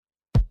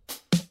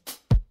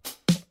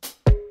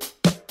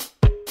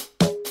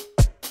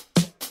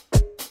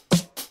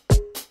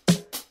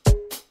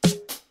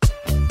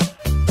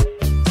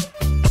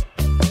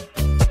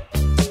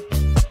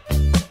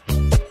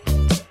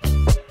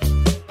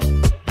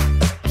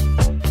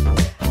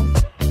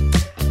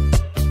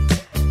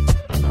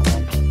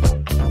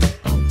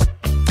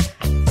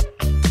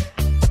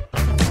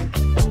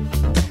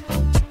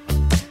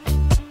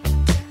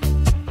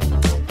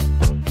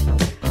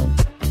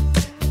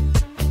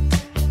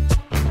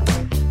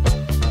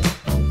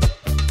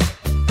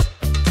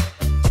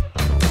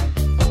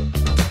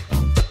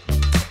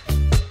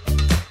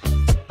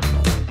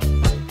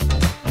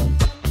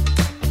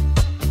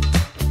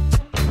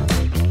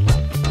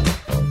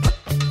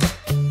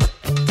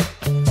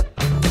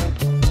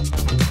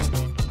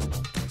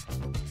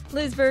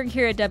Lewisburg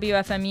here at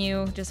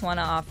WFMU. Just want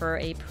to offer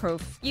a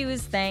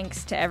profuse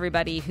thanks to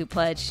everybody who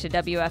pledged to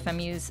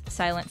WFMU's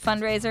silent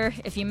fundraiser.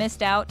 If you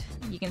missed out,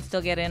 you can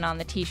still get in on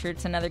the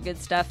t-shirts and other good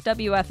stuff.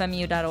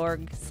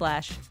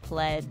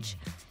 WFMU.org/pledge.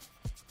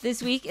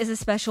 This week is a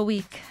special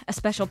week, a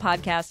special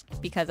podcast,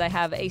 because I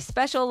have a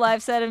special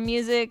live set of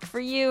music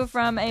for you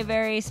from a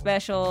very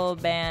special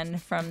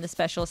band from the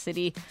special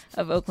city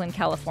of Oakland,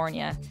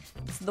 California.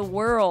 It's The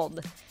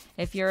World.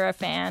 If you're a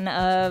fan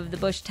of the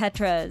Bush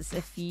Tetras,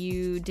 if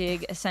you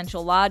dig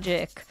Essential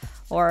Logic,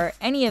 or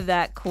any of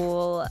that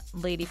cool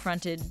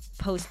lady-fronted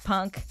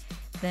post-punk,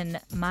 then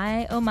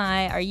my oh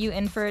my, are you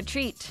in for a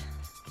treat.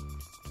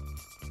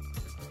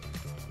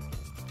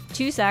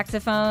 2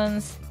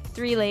 saxophones,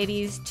 3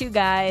 ladies, 2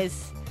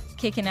 guys,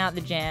 kicking out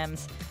the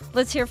jams.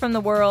 Let's hear from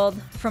The World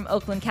from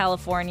Oakland,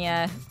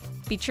 California.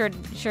 Be sure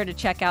to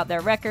check out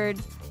their record.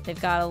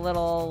 They've got a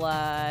little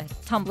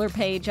Tumblr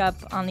page up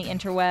on the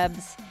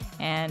interwebs,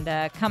 and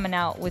coming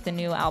out with a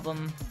new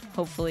album,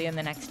 hopefully in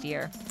the next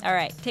year. All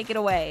right, take it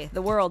away.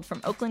 The World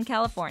from Oakland,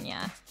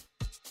 California.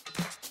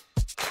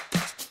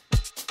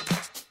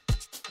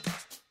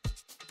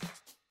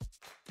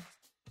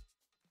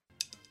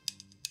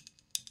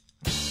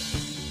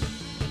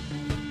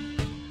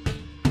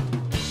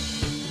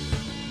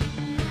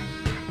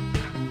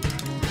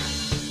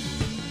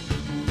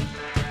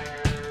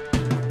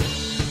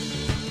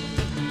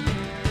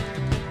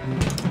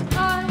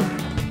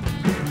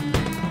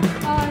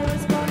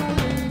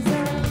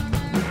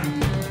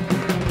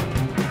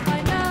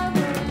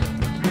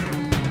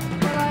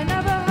 I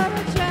never had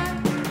a chance.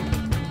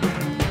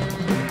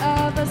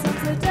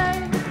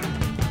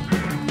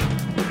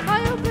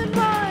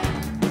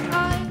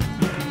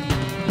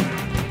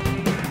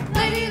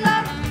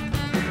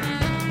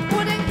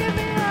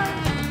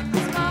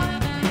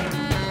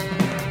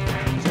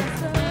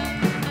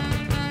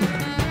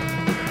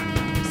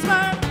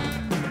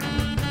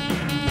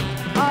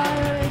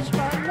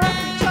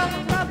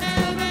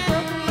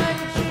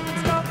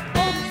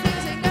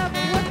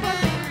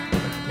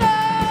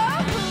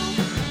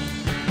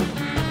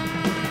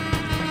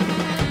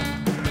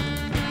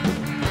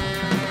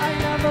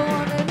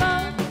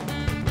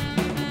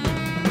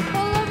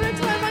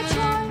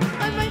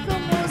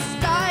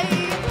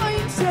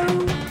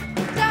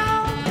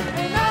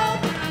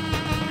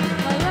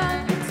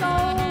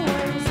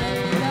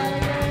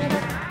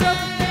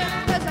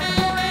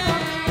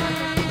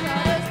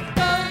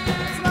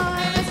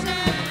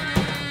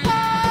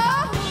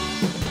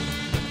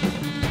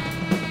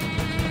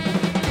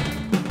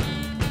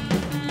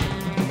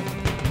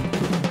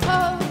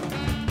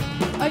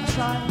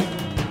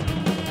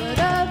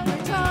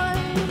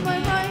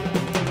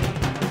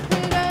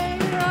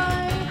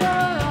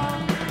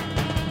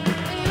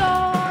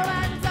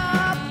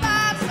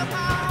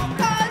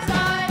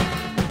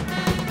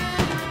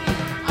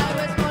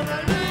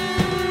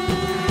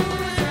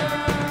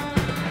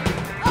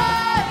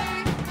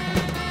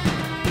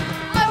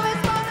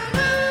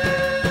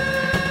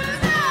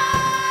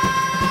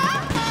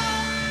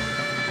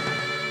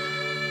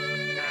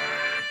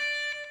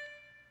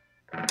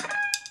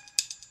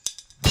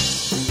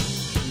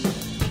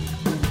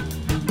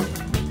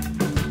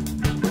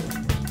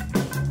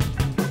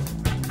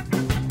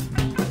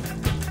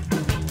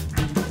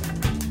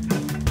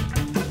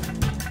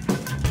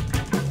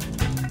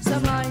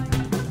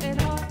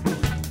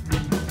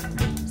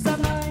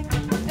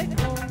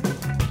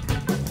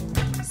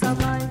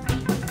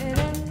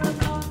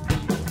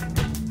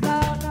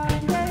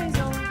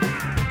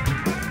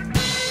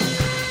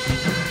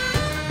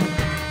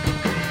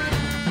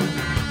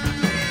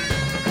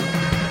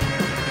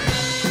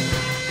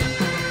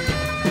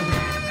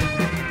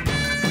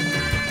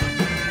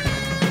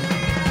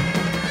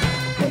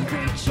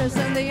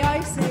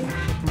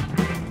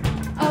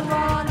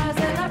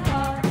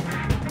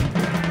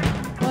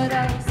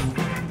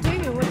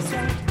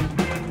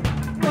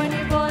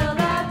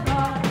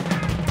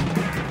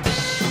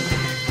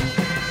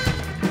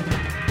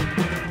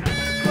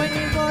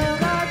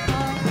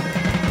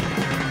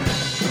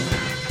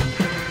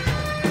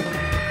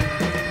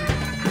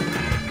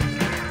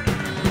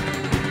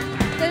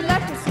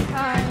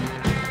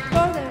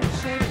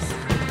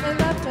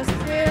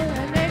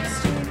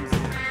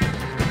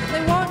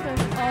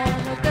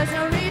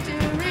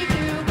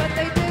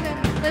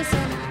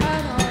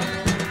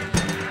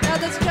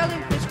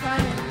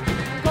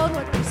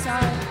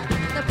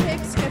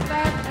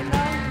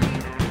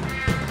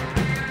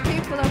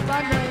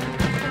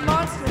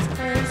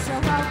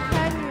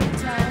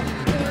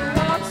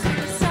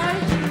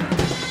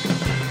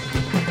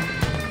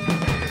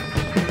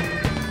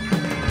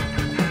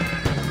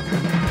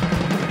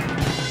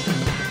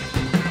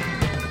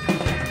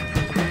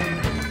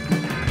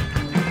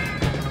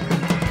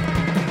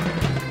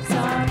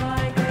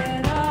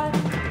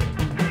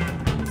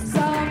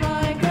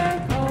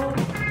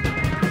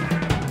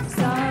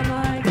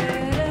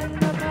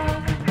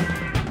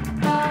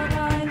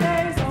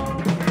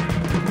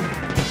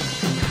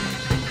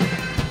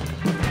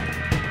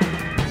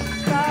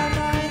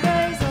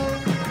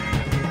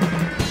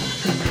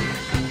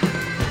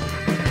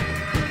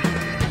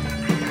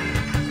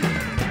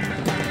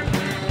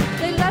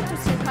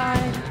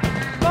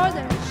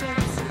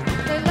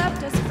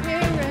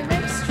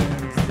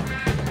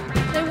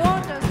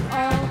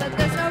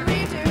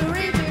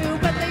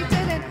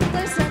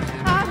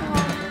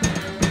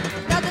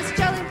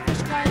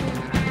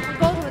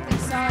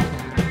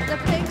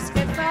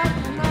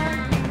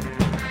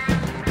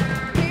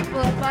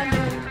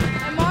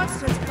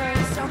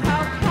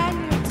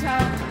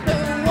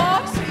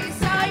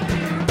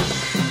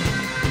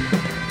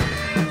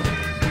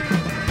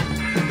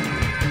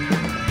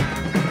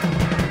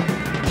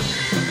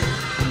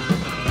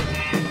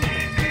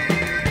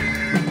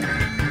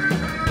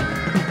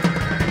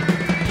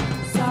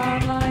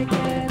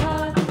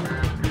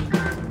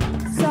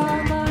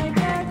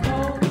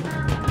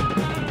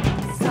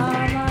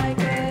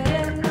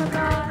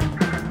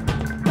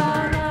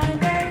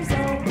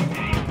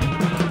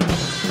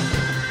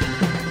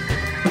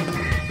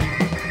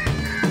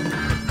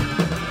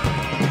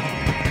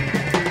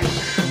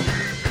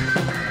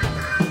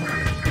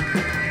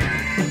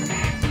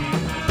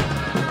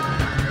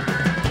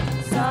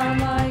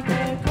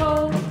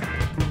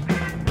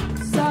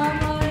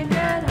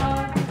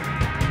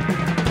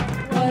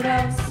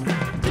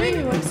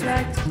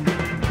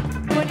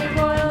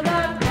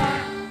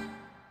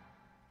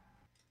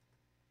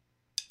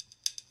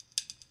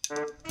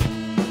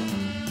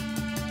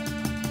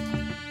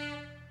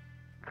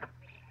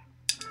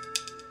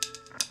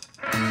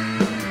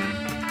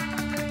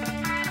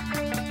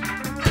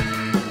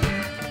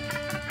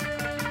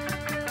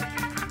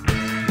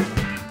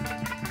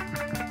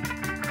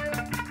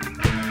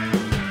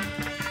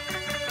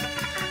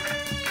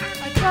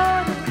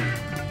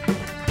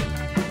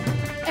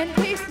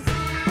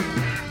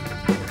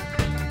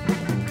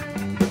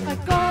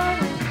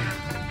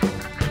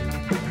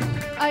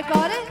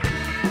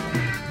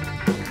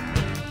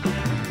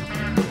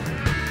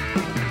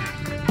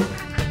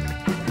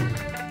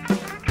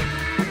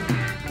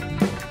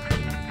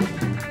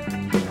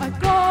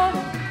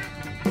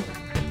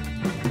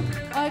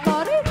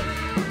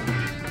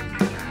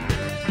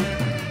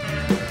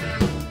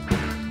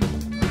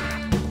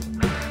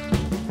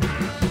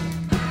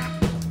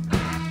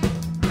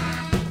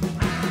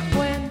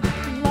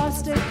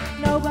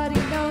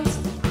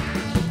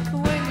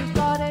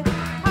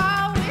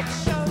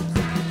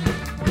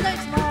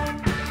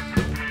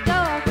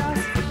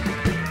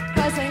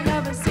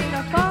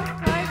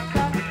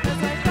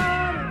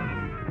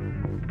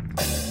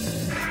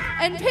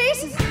 and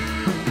pieces.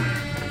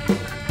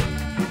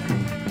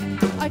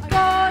 I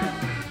got it.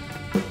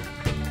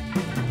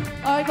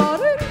 I got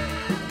it.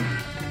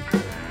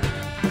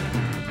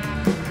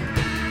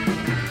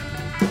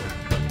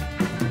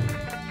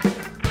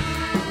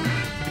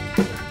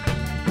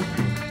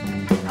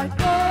 I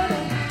got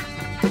it.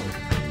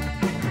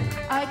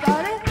 I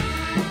got it.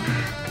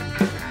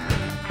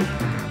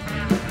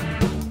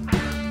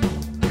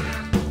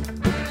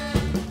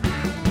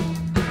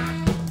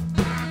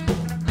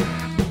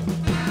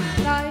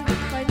 Night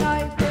by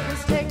night it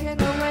was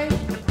taken away.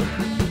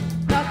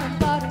 Nothing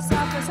but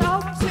itself was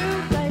out too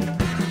late.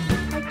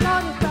 I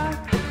got it back,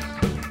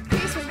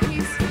 piece by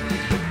piece.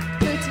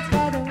 Put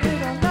together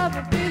it'll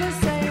never be the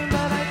same,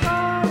 but I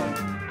got it.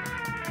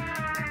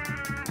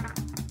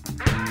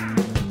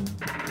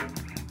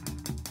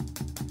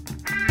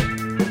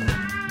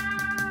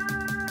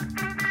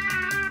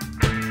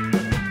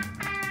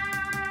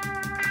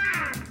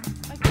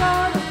 I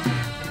got it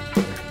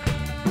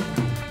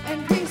in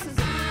pieces.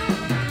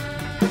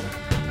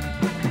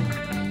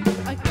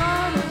 I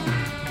got it.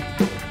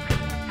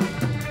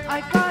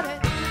 I got it.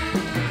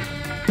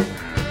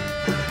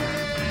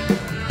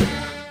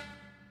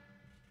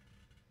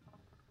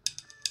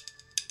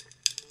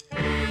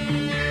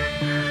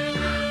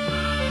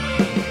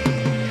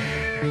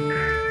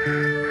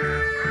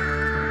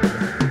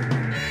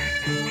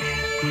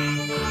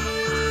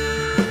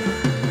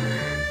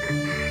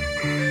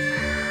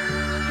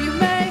 You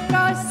make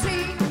us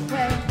see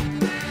where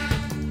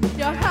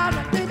your hand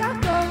did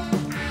not go.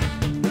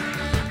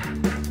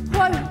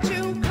 Why don't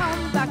you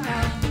come back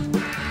now?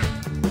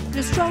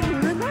 You're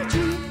stronger in my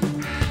dream.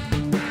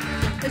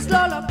 It's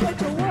all up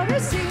what you wanna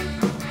see.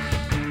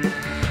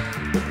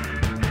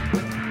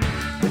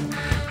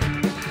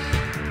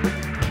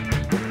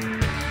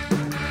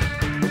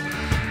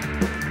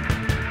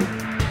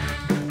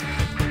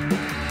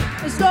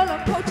 It's all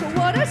up what you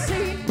wanna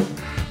see.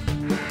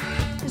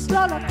 It's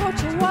all up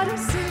what you wanna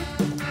see.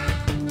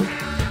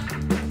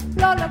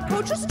 Lola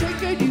Coach is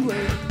taking you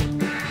away.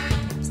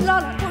 It's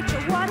Lola Coach you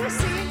wanna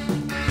see.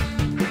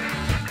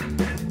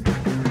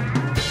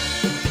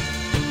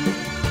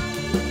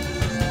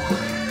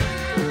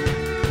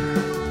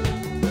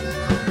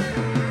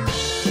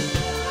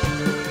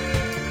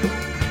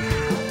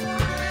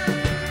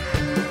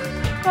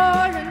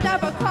 Oh, you're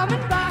never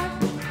coming back.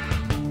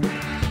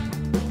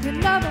 You're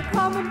never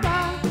coming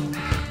back.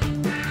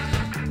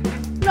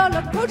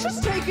 Lola Coach is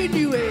taking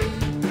you away.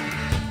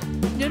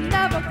 You're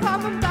never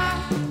coming back.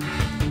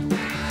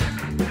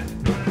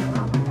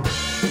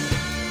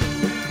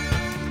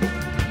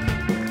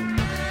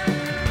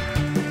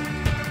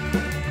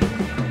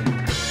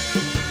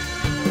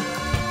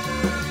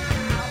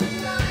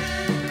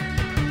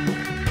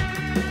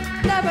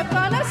 Never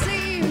gonna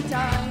see you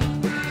die.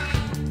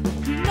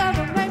 You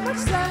never make much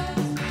sense.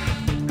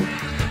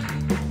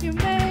 You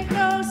make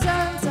no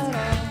sense at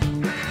all.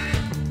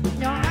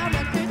 Your hand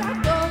did not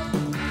go.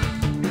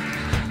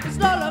 It's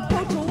not a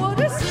coach you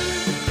wanna see.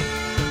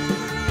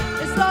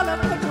 It's not a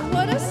coach you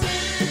wanna see.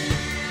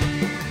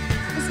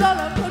 It's not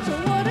a coach you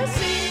wanna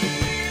see.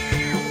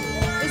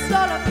 It's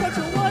not a coach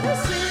you wanna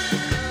see.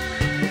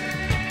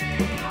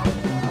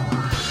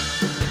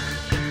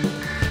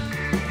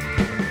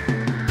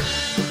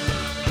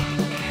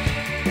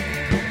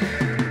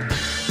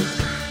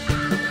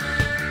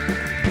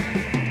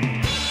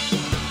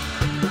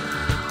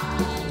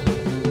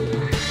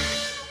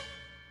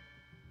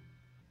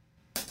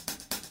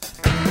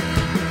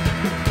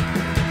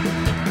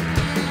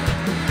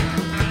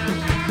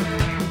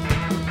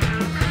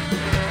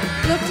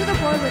 Look to the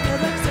boy with the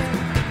lips in.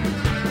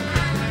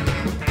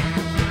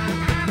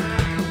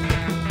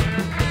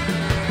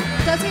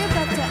 Does he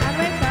affect it and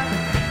right back?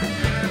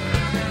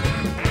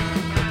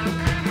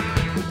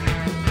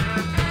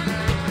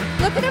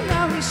 Look at him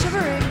now, he's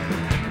shivering.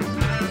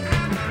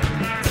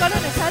 It's got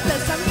in his head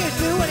there's something you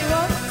do when he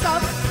won't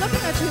stop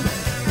looking at you.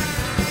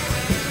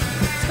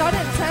 It's got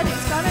in his head,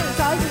 he's got in his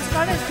eyes, he's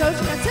got in his coach,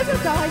 and tip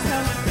of the eyes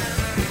now.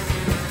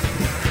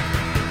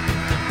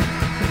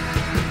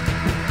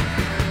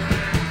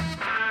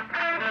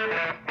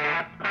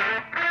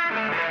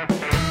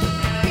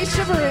 He's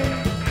shivering,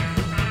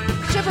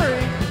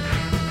 shivering,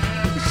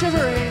 he's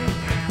shivering,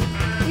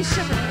 he's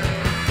shivering.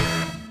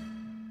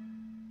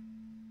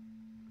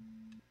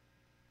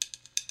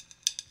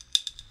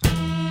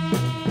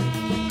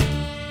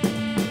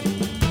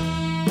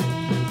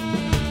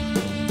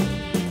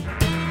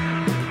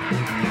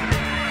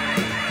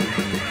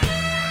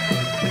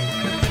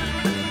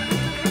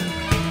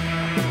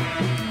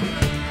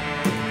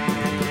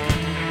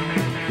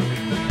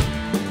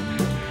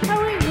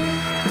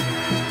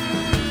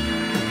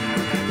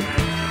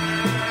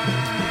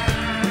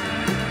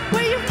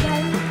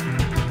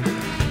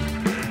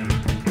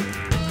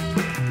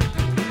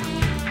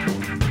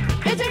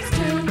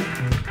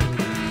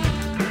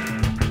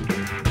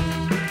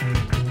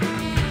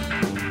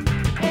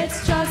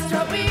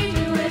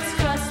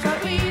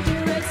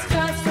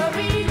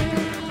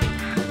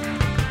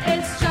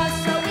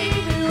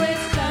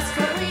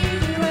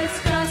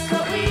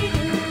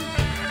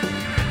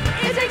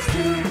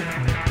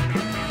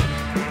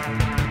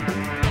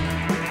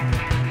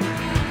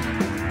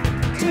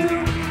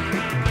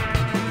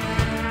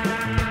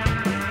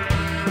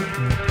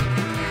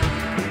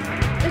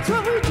 It's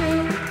what we do.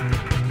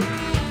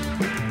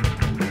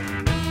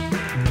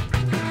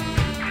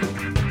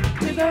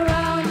 To go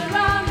round and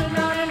round and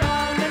round and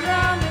round and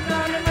round and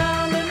round and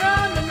round and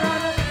round and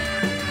round.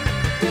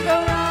 To go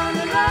round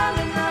and round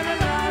and round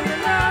and round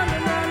and round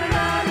and round and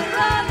round and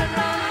round and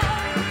round.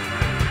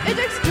 It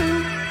takes two.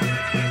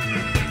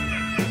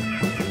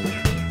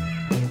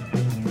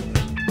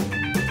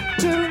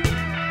 Two.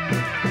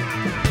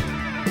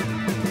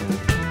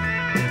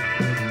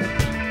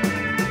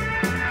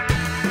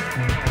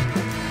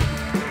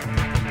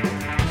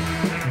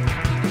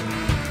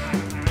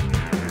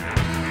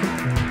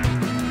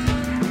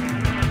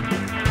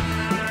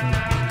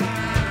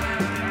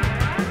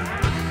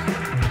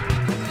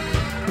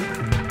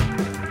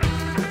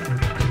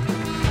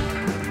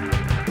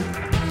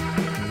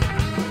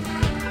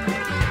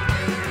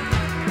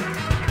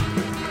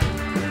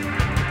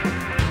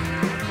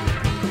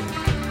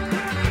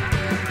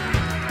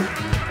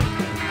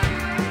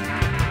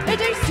 It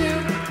takes two.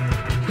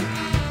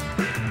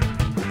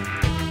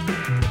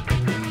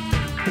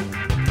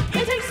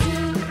 It takes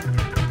two.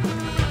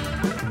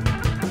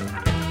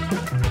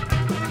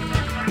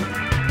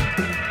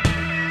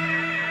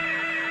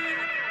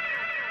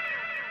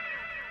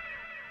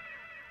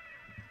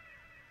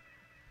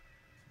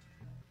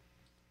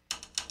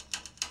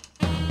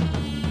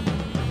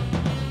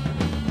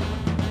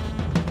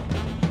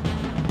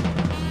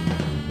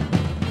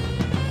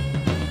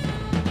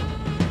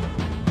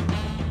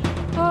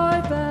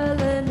 I fell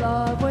in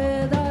love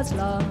with a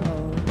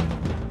slumlord.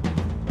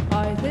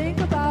 I think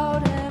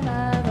about him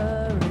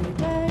every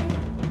day.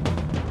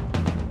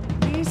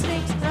 He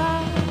sneaks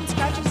around,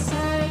 scratches his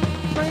head,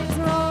 brings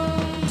her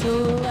own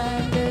tool,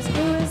 and his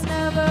glue is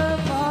never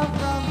far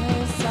from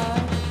his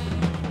side.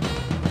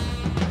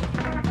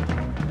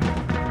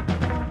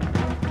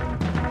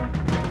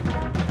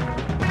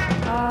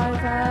 I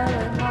fell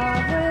in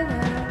love with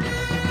him.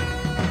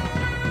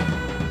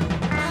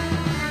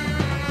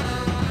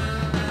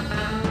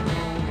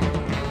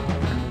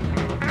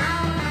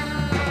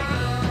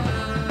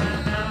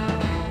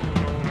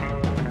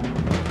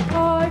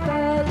 I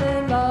fell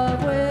in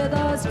love with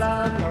a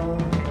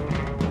slumlord.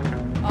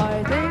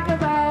 I think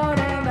about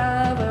him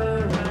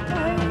every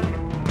day.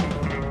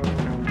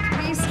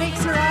 He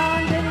sneaks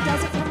around and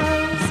doesn't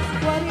promote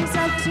what he's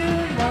up to.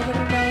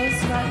 Nobody knows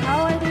but how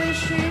I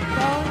wish he'd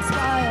go and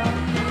spy on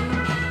me.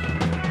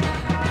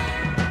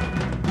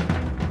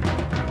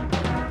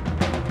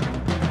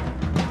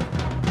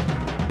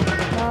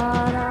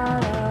 Da, da,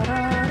 da,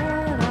 da,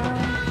 da, da.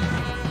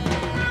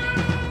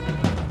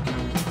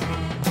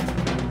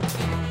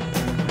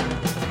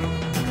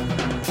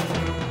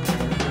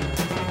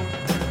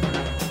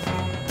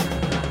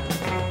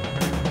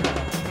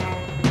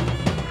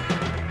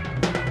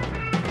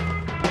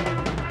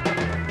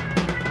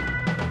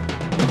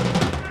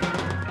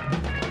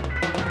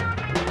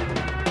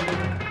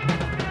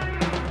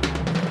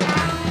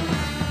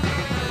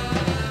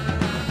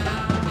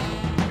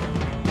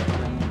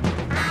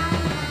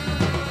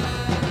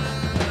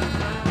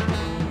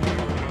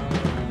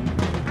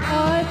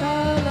 I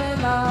fell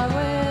in love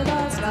with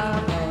a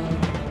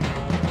slumlord.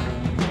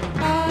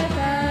 I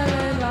fell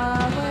in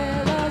love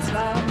with a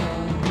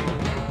slumlord.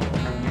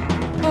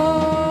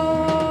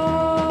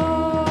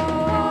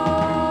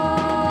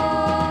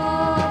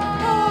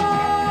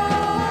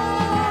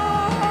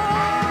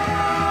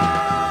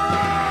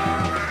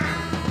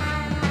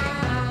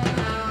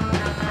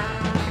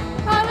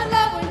 I'm in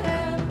love with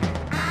him.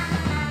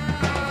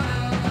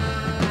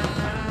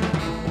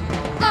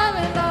 I'm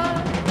in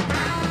love.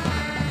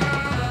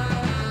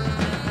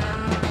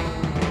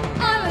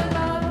 I'm in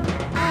love.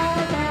 I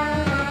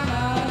fell in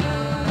love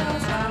with a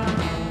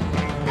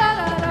slumlord. Da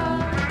da da.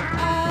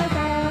 I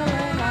fell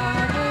in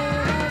love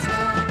with a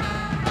slumlord.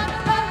 I'm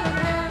in love with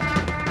him.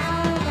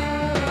 I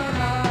fell in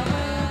love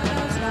with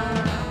a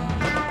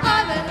slumlord.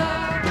 I'm in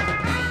love.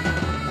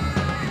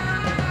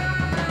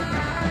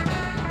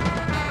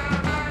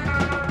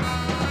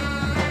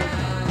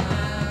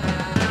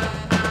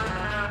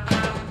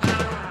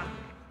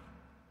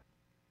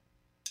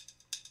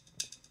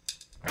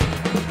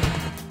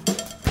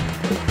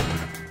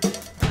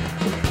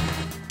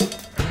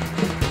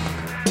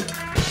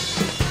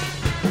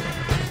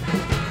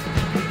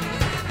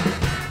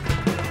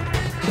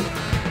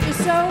 You're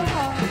so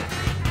hot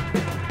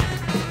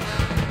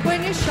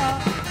when you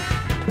shop.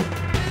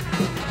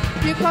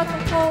 You got the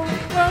whole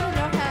world in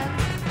your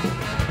hands.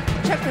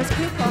 Check those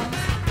coupons.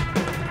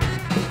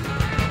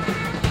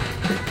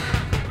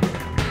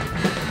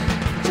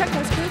 Check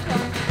those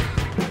coupons.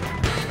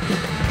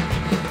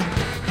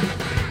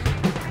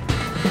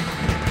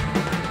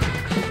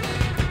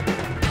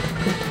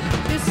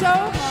 You're so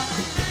hot.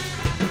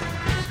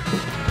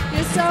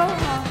 You're so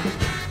hot.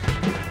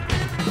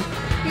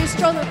 You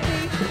stroll the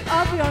feet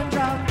of your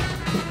drum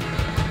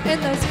in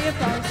those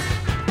earphones.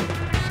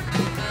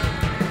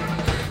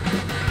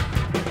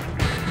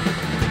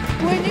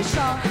 When you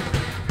shop,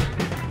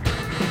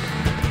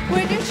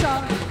 when you're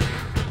strong,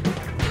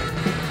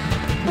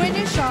 when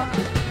you're strong.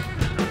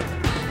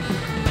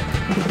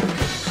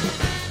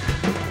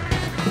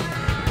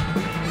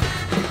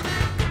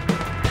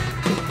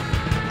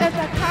 If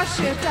that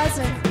cashier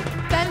doesn't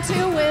bend to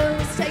your will,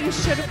 say you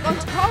should have gone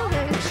to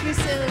college, you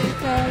silly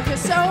girl. You're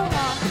so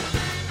hot,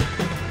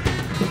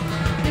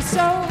 you're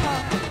so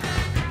hot,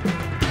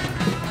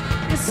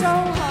 you're so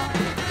hot,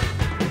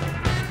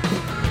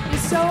 you're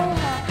so hot.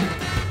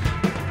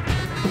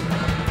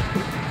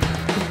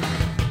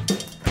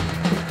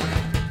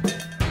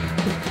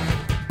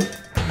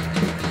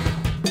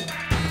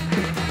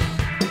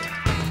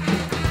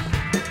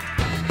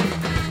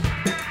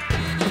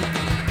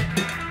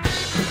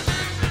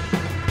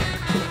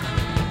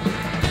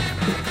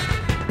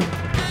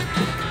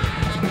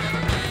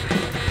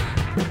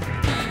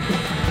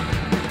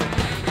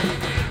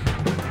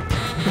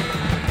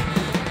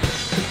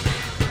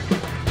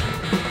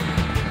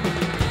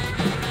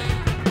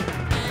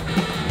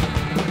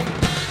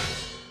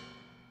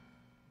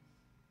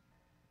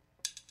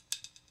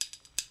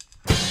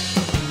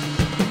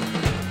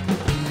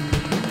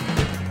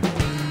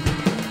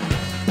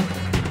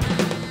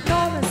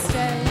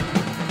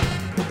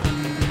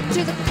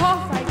 To the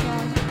cough I draw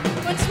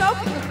when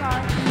smoking the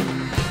car.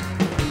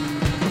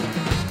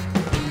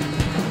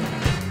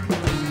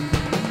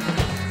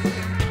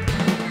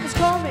 His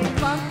chroming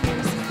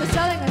monkeys for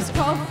selling us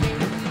coffee,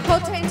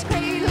 Coltane's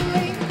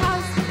cradling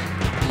us.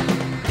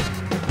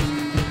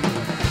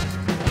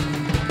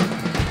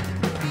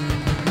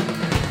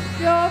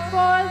 You're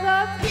for the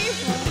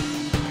people.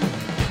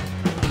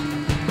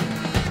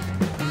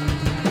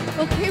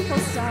 Will people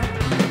stop?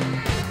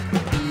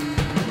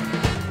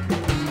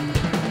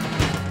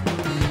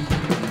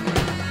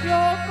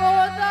 You're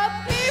for the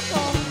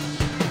people.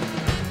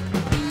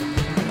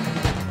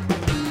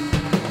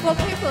 What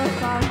people have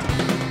found.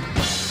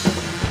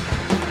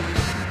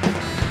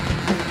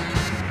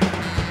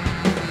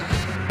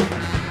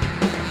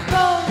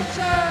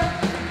 Culture.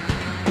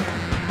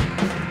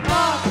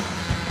 Rock.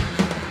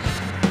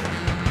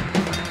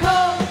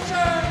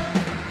 Culture.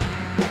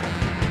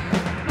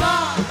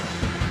 Rock.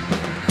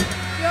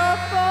 You're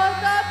for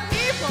the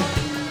people.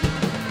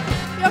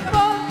 You're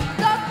for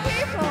the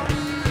people.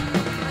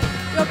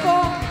 You're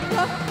for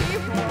the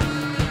people.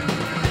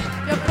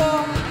 You're for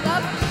the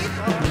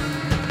people.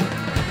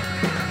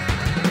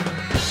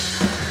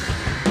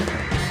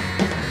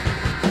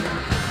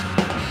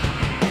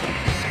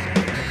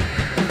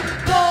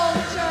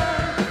 Culture.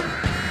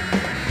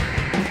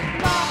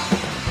 Rock.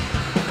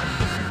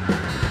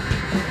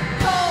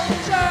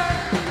 Culture.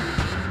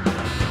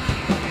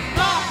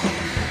 Rock.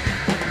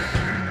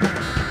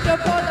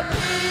 You're for the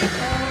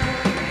people.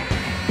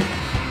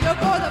 You're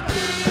for the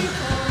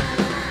people.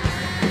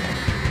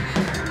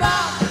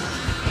 Rock.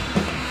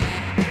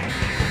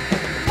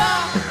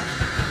 Rock.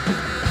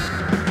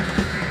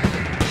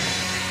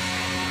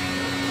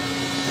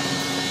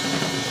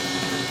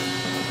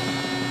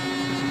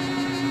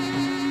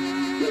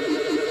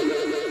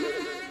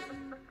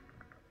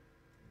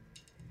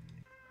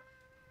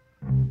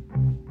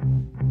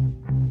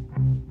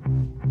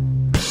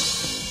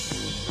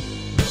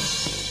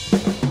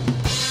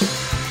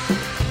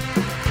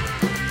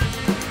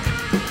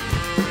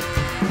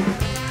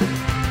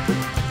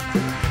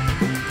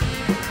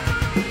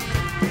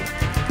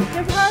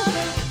 You're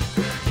perfect.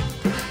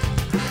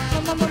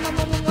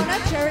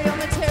 Monetary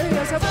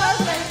materials are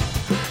perfect.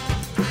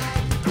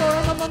 For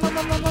a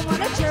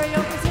monetary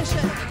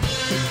position.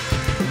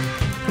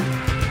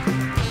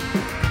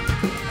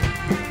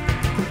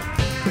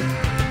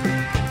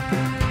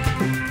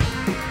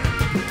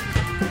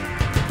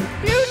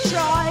 You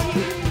try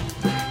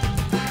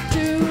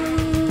to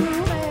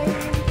make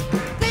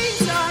things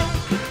right,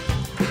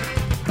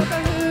 but the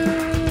who.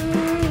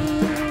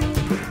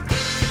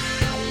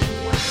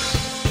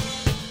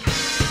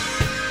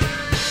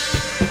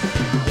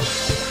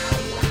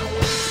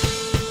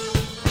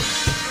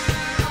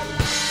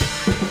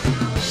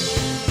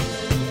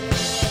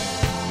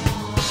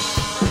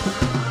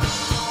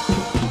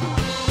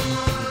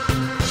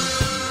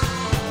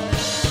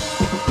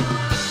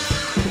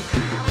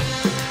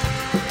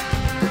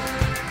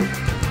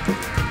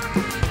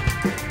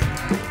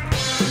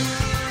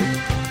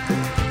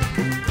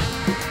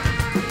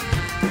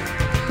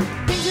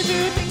 Things to do,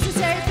 things to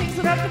say, things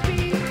that have to be,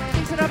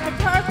 things that have to be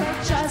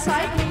perfect, just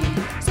like me.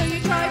 So you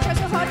try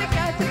so hard to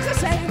get things the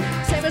same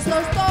as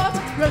those thoughts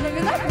running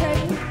in that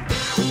pain.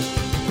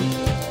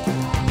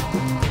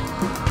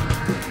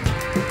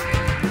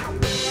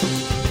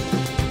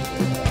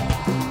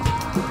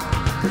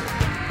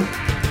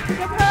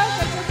 You're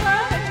perfect, you're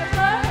perfect, you're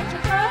perfect,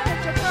 you're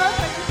perfect, you're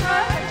perfect, you're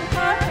perfect, you're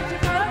perfect,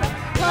 you're perfect,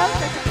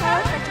 perfect, you're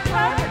perfect, you're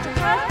perfect, you're perfect, you're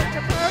perfect,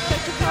 you're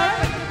perfect, you're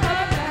perfect,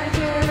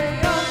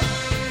 material.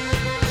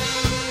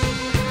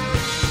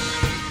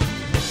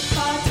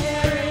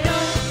 Material.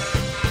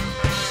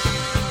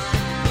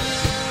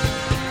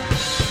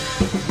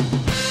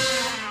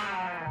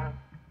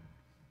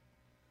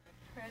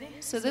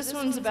 So this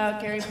one's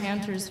about Gary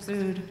Panther's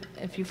food.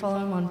 If you follow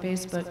him on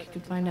Facebook, you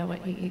can find out what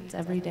he eats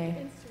every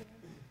day.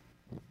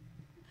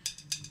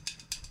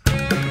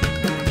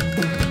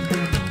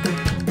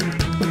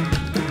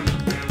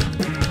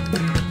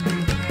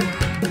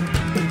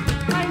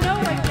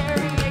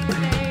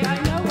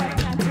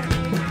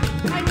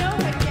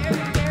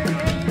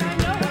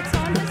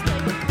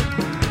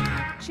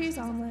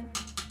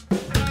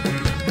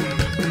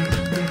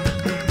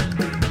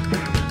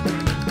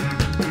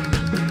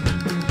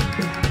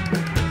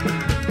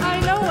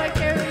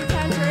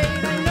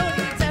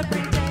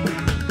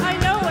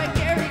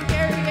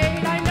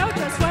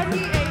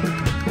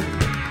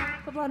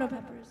 Toronto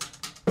Peppers.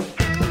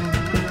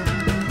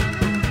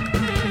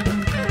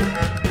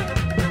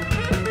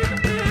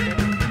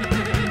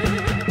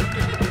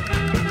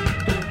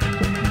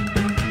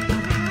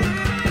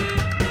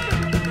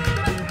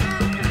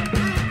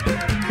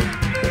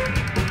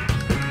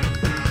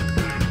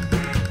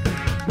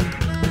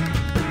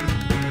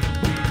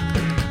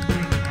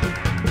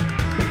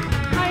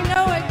 I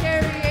know what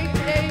Gary ate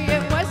today.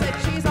 It was a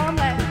cheese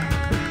omelet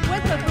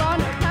with the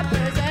Toronto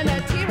Peppers and a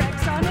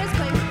T-Rex on his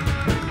plate.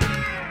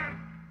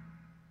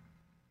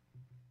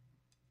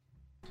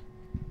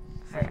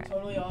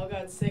 Totally all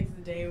got sick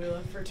the day we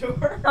left for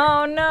tour.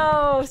 Oh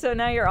no! So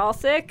now you're all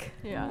sick?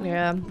 Yeah.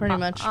 Yeah, pretty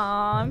much. Oh,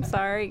 I'm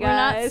sorry, We're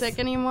not guys. sick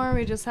anymore.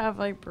 We just have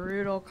like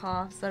brutal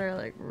coughs that are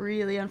like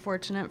really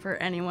unfortunate for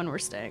anyone we're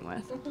staying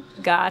with.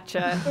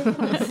 Gotcha.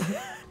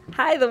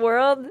 Hi, the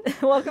world.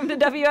 Welcome to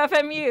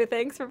WFMU.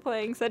 Thanks for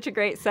playing such a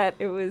great set.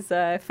 It was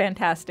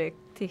fantastic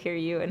to hear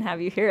you and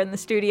have you here in the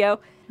studio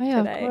Oh, yeah,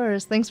 today. of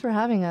course. Thanks for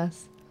having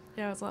us.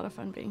 Yeah, it was a lot of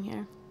fun being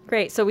here.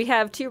 Great. So we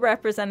have two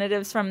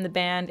representatives from the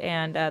band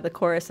and the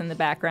chorus in the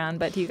background.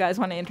 But do you guys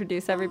want to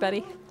introduce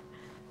everybody?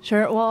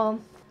 Sure.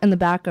 Well, in the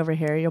back over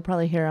here, you'll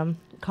probably hear him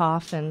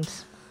cough and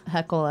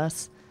heckle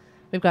us.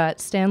 We've got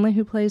Stanley,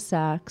 who plays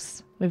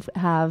sax. We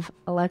have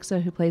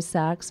Alexa, who plays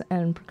sax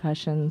and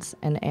percussions,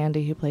 and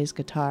Andy, who plays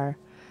guitar.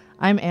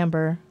 I'm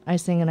Amber. I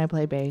sing and I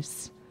play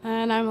bass.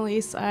 And I'm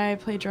Elise. I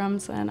play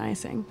drums and I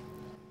sing.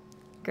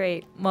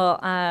 Great. Well,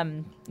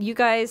 you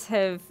guys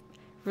have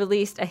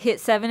released a hit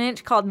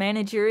 7-inch called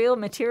Managerial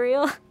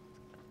Material.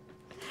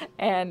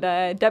 And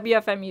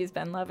WFMU's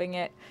been loving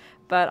it.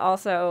 But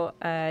also,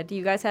 do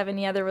you guys have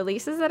any other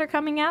releases that are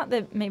coming out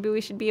that maybe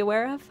we should be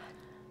aware of?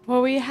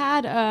 Well, we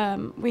had a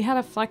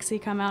flexi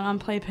come out on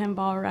Play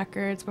Pinball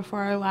Records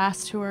before our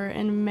last tour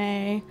in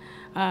May.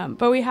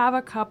 But we have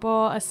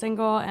a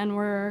single, and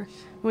when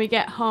we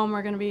get home,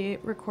 we're going to be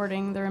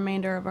recording the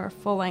remainder of our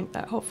full length.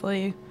 That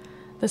hopefully,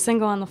 the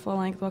single and the full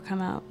length will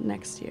come out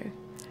next year.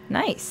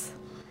 Nice.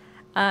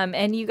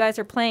 And you guys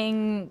are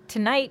playing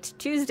tonight,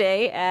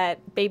 Tuesday,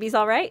 at Baby's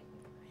All Right?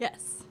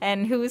 Yes,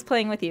 And who's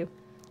playing with you?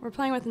 we're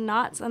playing with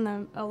Knots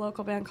and a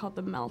local band called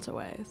the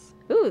Meltaways.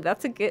 Ooh,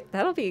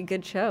 that'll be a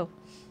good show.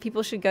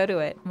 People should go to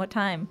it. What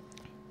time?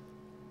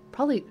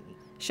 Probably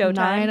Showtime?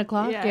 9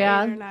 o'clock.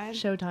 Yeah, 8 or 9.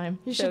 Showtime.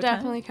 You should Showtime?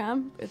 definitely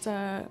come. It's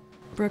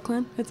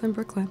Brooklyn. It's in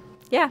Brooklyn.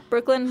 Yeah,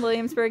 Brooklyn,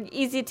 Williamsburg,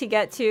 easy to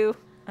get to.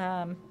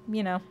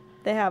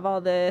 They have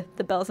all the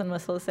bells and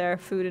whistles there,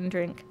 food and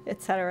drink,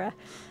 etc.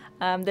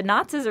 The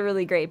Knots is a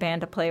really great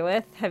band to play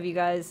with. Have you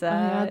guys?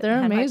 Yeah,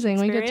 they're had much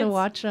amazing. We get to experience?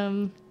 watch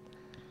them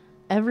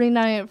every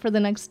night for the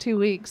next 2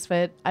 weeks.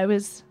 But I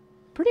was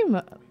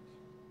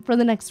for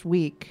the next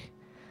week.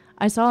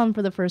 I saw them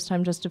for the first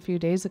time just a few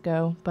days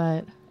ago,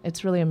 but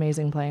it's really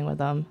amazing playing with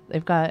them.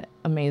 They've got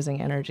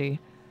amazing energy.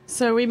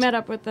 So we met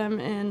up with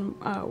them in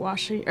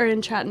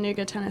in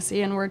Chattanooga,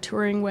 Tennessee, and we're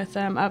touring with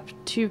them up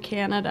to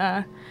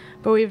Canada.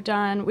 But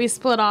we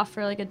split off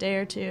for like a day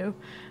or two,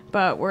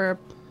 but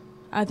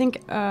I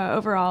think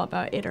overall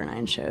about 8 or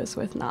 9 shows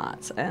with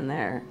Knots, and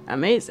they're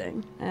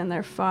amazing, and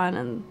they're fun,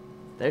 and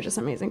they're just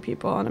amazing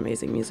people and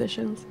amazing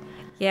musicians.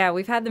 Yeah,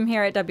 we've had them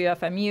here at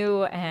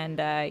WFMU,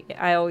 and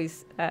I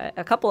always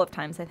a couple of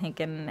times I think,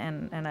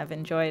 and I've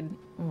enjoyed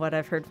what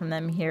I've heard from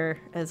them here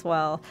as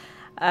well.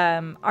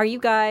 Are you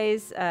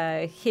guys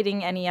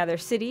hitting any other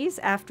cities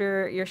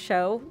after your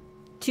show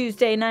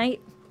Tuesday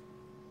night?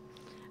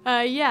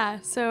 Yeah,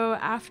 so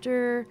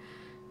after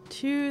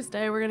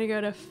Tuesday, we're going to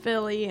go to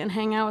Philly and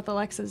hang out with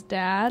Alexa's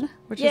dad,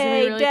 which is going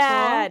to be really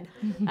Dad!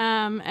 cool.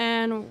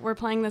 And we're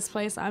playing this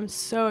place I'm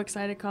so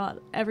excited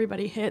called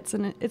Everybody Hits,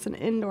 and it's an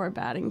indoor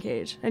batting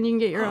cage. And you can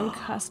get your own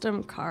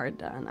custom card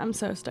done. I'm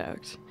so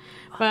stoked.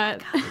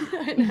 But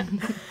I know.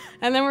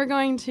 And then we're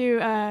going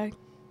to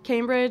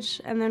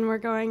Cambridge, and then we're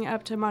going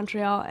up to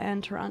Montreal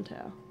and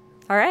Toronto.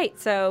 All right,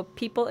 so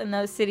people in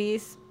those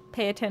cities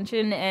pay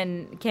attention,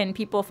 and can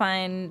people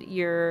find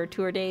your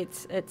tour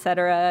dates,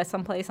 etc.,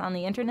 someplace on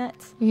the internet?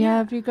 Yeah,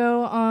 if you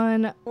go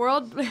on, That's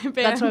what we have.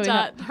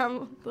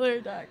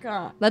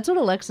 Worldband.tumblr.com. that's what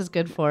Alexa's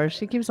good for.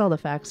 She keeps all the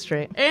facts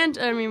straight. And,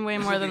 I mean, way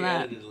more than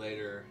that. Edited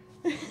later.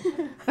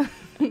 Chopped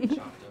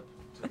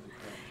up.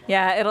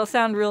 Yeah, it'll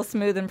sound real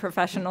smooth and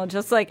professional,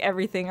 just like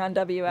everything on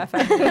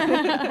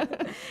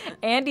WFM.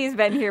 Andy's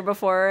been here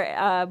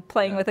before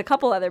playing with a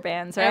couple other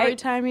bands, right? Every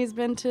time he's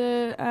been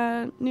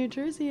to New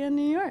Jersey and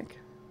New York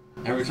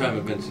Every time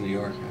I've been to New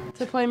York.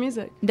 to play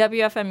music.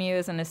 WFMU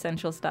is an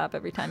essential stop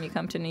every time you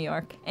come to New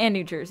York and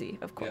New Jersey,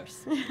 of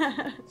course.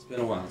 It's been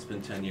a while. It's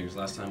been 10 years.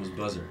 Last time was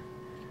Buzzer.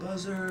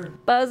 Buzzer.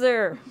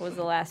 Buzzer was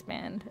the last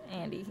band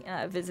Andy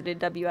visited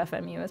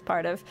WFMU as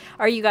part of.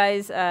 Are you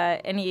guys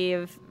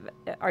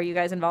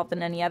involved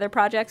in any other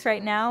projects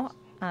right now?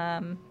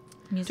 Do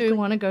we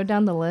want to go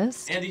down the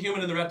list? Andy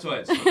Human and the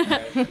Reptoids.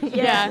 Okay.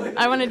 Yeah,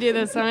 I want to do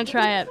this. I want to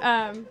try it.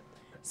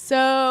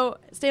 So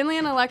Stanley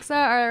and Alexa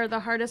are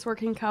the hardest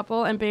working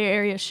couple in Bay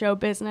Area show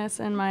business,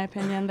 in my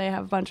opinion. They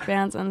have a bunch of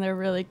bands, and they're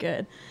really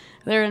good.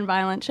 They're in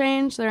Violent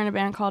Change. They're in a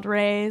band called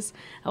Rays.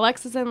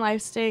 Alexa's in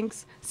Life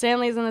Stinks.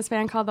 Stanley's in this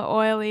band called The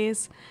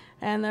Oilies.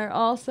 And they're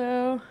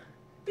also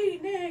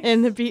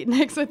in the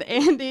Beatniks with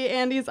Andy.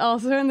 Andy's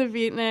also in the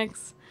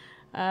Beatniks.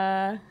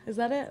 Is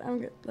that it? I'm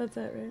good. That's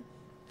it, right?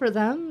 For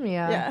them,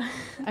 yeah. Yeah.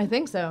 I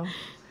think so.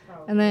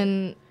 And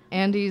then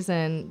Andy's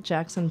in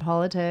Jackson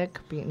Politic,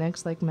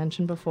 Beatniks, like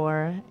mentioned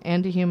before.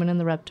 Andy Human in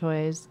the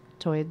Reptoids,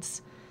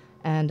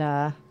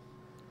 and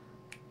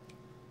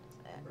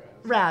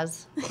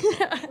Raz.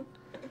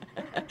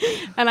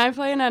 And I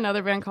play in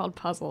another band called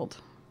Puzzled.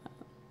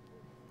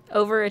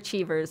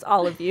 Overachievers,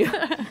 all of you.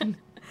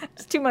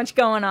 There's too much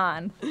going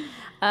on.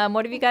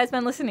 What have you guys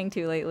been listening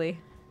to lately?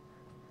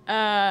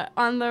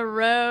 On the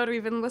road,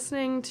 we've been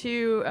listening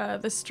to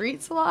The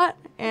Streets a lot.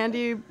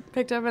 Andy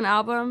picked up an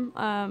album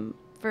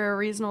for a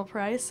reasonable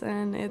price,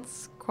 and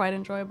it's quite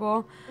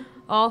enjoyable.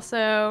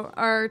 Also,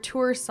 our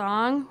tour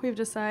song, we've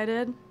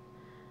decided.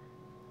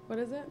 What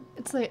is it?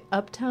 It's like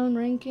Uptown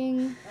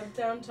Ranking.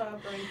 Uptown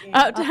Top Ranking.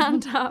 Uptown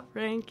Top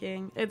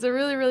Ranking. It's a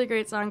really, really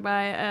great song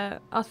by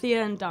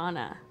Althea and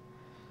Donna.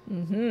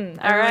 Mm-hmm.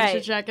 All Everyone right.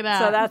 should check it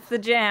out. So that's the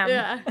jam.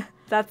 Yeah.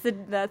 That's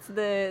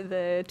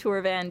the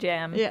tour van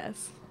jam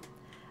Yes.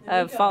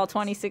 of fall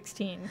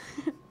 2016.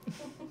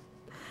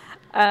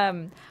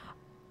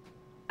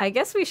 I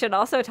guess we should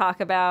also talk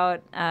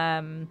about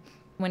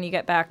when you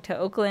get back to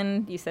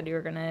Oakland. You said you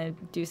were gonna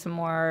do some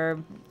more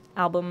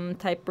album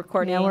type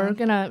recording. Yeah, we're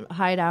gonna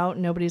hide out.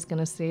 Nobody's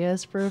gonna see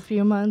us for a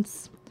few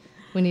months.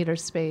 We need our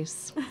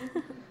space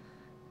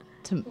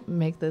to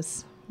make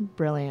this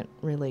brilliant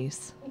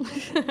release.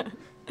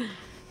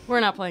 We're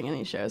not playing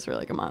any shows for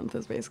like a month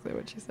is basically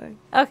what she's saying.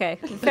 Okay,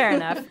 fair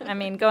enough. I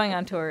mean, going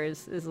on tour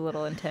is a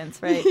little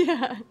intense, right?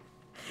 Yeah.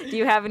 Do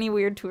you have any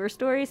weird tour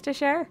stories to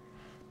share?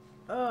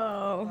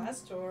 Oh.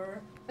 Last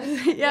tour.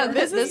 Yeah,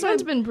 This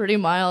one's been pretty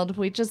mild.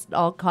 We just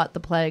all caught the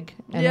plague,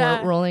 and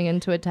Yeah. we're rolling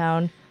into a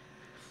town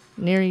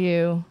near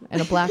you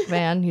in a black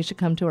van. You should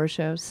come to our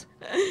shows.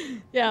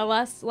 Yeah,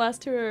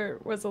 last tour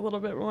was a little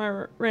bit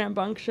more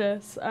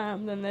rambunctious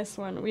than this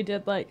one.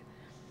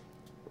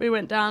 We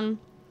went down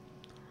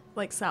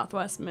like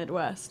Southwest,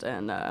 Midwest,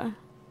 and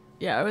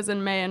it was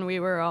in May, and we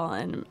were all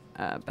in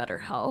better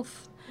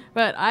health.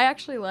 But I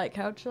actually like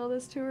how chill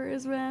this tour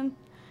has been.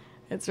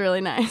 It's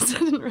really nice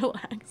and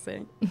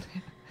relaxing.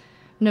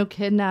 No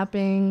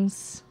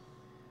kidnappings,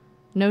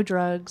 no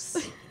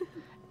drugs.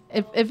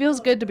 It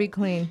feels good to be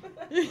clean.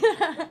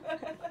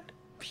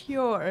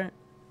 Pure.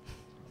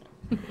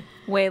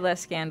 Way less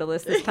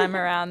scandalous this time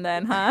around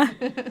then, huh?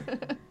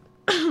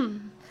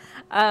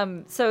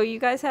 So you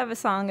guys have a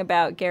song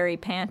about Gary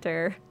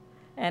Panter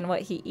and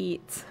what he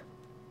eats.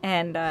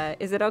 And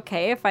is it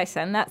okay if I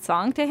send that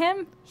song to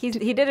him? He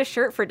did a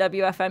shirt for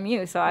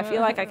WFMU, so I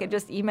feel like I could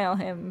just email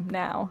him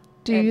now.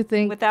 Do you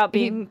think without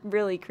being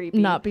really creepy?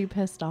 Not be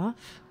pissed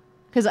off?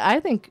 Because I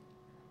think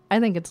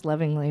it's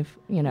lovingly,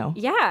 Yeah, I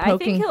think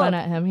poking he'll fun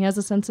at him. He has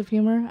a sense of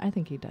humor. I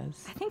think he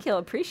does. I think he'll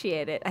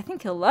appreciate it. I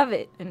think he'll love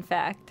it, in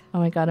fact. Oh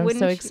my God, I'm Wouldn't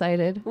so you-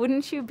 excited.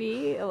 Wouldn't you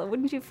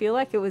feel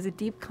like it was a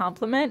deep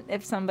compliment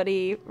if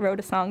somebody wrote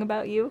a song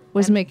about you?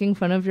 Was making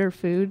fun of your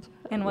food.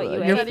 And what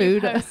you your ate.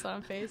 food. He posts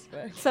on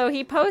Facebook. So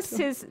he posts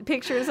his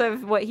pictures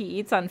of what he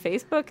eats on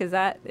Facebook. Is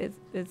that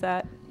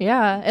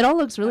Yeah, it all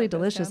looks really That does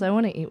delicious. count. I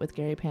want to eat with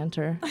Gary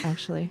Panter,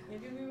 actually.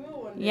 Maybe we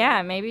will one day.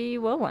 Yeah, maybe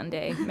you will one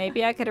day.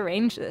 Maybe I could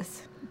arrange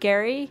this.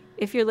 Gary,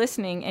 if you're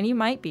listening, and you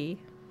might be,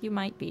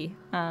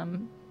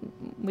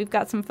 we've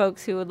got some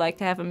folks who would like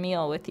to have a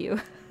meal with you.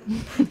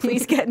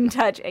 Please get in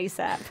touch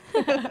ASAP.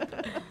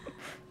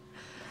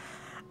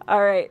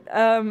 All right.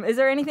 Is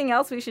there anything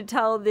else we should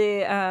tell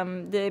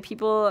the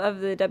people of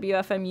the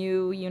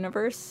WFMU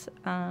universe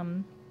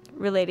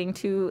relating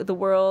to the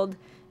world,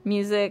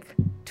 music,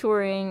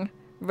 touring,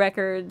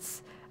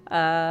 records,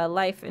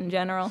 life in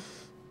general?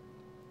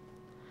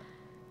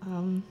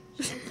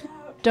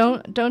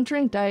 Don't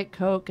drink Diet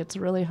Coke. It's a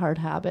really hard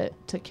habit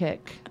to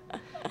kick.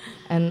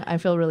 And I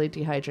feel really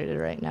dehydrated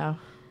right now.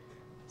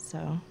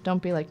 So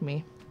don't be like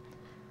me.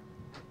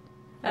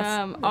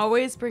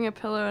 Always bring a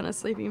pillow and a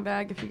sleeping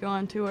bag if you go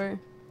on tour.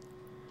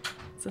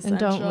 It's And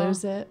don't essential.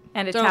 lose it.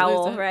 And a Don't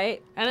towel, lose it.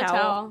 right? And a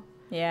towel.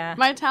 Yeah.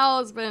 My towel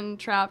has been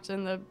trapped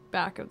in the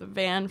back of the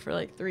van for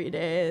like 3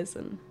 days,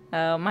 and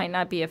Oh, might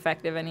not be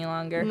effective any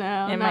longer.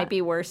 No, it not- might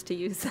be worse to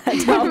use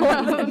that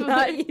towel than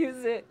not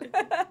use it.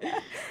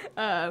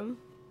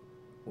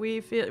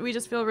 we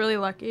just feel really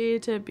lucky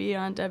to be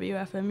on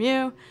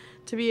WFMU,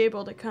 to be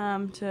able to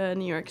come to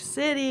New York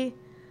City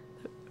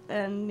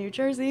and New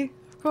Jersey,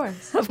 of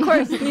course. Of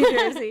course, New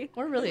Jersey.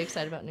 We're really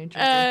excited about New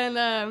Jersey.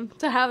 And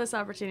to have this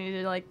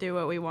opportunity to like do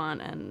what we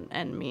want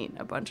and meet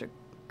a bunch of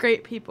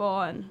great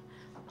people and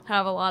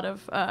have a lot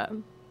of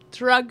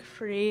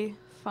drug-free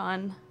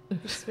fun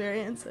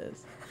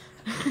experiences.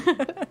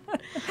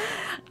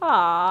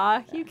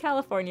 Aw, you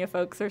California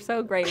folks are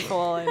so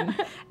grateful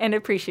and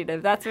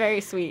appreciative. That's very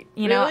sweet.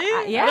 You know,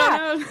 Really? yeah. I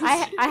don't know.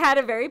 I had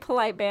a very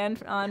polite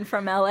band on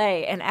from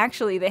LA, and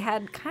actually they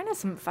had kind of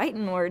some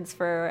fighting words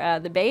for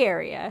the Bay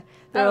Area.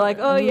 They were like,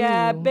 "Oh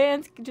yeah, Ooh.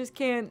 bands just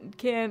can't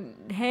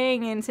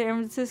hang in San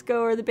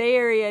Francisco or the Bay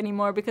Area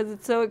anymore because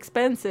it's so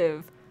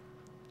expensive."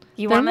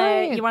 You There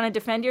wanna might-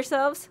 defend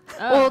yourselves?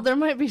 Well, there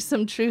might be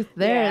some truth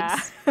there.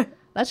 Yeah.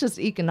 That's just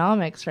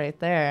economics right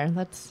there.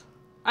 That's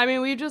I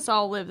mean, we just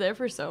all lived there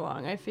for so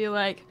long. I feel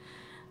like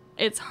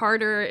it's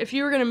harder if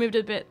you were gonna move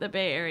to the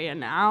Bay Area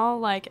now.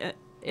 Like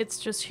it's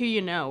just who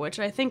you know, which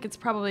I think it's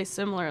probably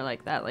similar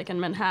like that. Like in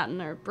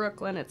Manhattan or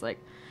Brooklyn, it's like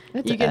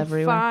it's you can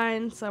everywhere.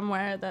 find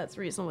somewhere that's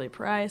reasonably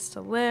priced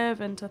to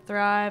live and to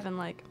thrive and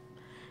like,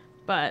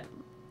 but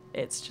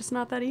it's just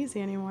not that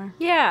easy anymore.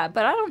 Yeah,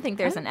 but I don't think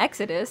there's an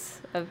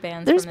exodus of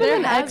bands. There's from the been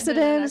an Bay. has been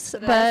an exodus,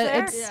 exodus. but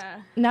There? it's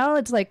Yeah. now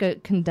it's like a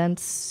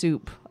condensed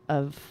soup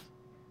of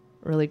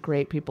really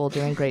great people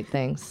doing great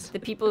things. The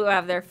people who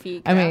have their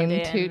feet I mean,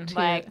 grounded, toot.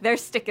 like they're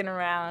sticking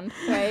around,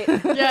 right?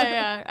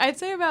 Yeah. I'd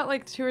say about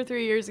like 2 or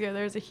 3 years ago,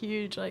 there was a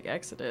huge like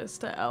exodus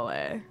to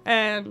LA.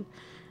 And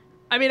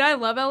I mean, I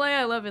love LA.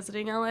 I love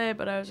visiting LA,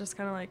 but I was just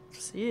kind of like,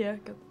 see ya.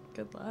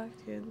 Good luck,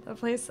 dude. That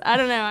place, I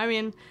don't know. I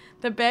mean,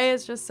 the Bay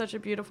is just such a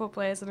beautiful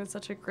place, and it's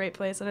such a great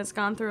place, and it's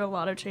gone through a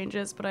lot of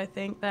changes, but I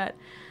think that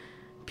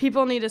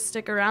people need to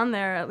stick around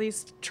there, at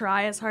least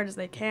try as hard as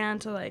they can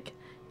to like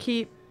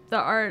keep the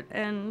art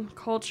and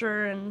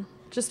culture and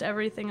just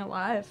everything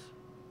alive.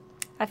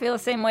 I feel the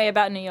same way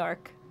about New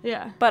York.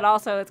 Yeah. But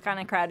also, it's kind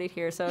of crowded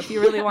here. So if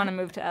you really want to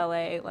move to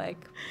LA, like,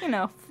 you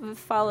know,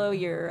 follow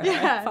your follow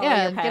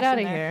Yeah, your get out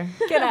of passion there.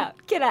 here.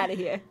 Get out of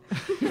here.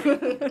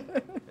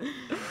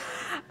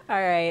 All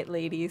right,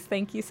 ladies,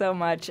 thank you so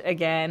much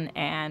again,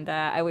 and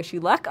I wish you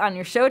luck on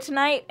your show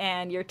tonight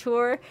and your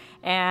tour,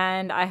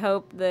 and I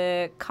hope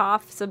the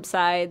cough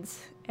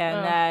subsides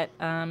and that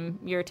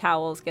your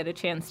towels get a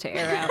chance to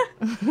air out.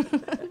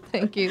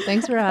 Thank you.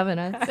 Thanks for having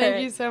us.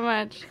 Thank you so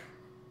much.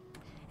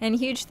 And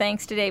huge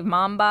thanks to Dave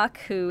Mombach,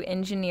 who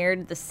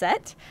engineered the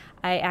set.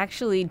 I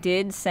actually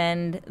did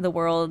send the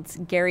world's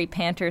Gary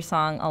Panter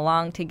song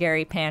along to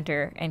Gary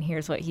Panter, and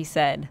here's what he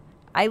said.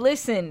 I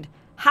listened.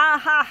 Ha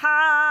ha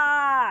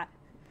ha!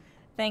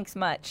 Thanks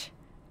much.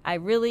 I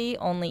really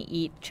only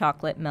eat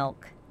chocolate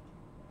milk.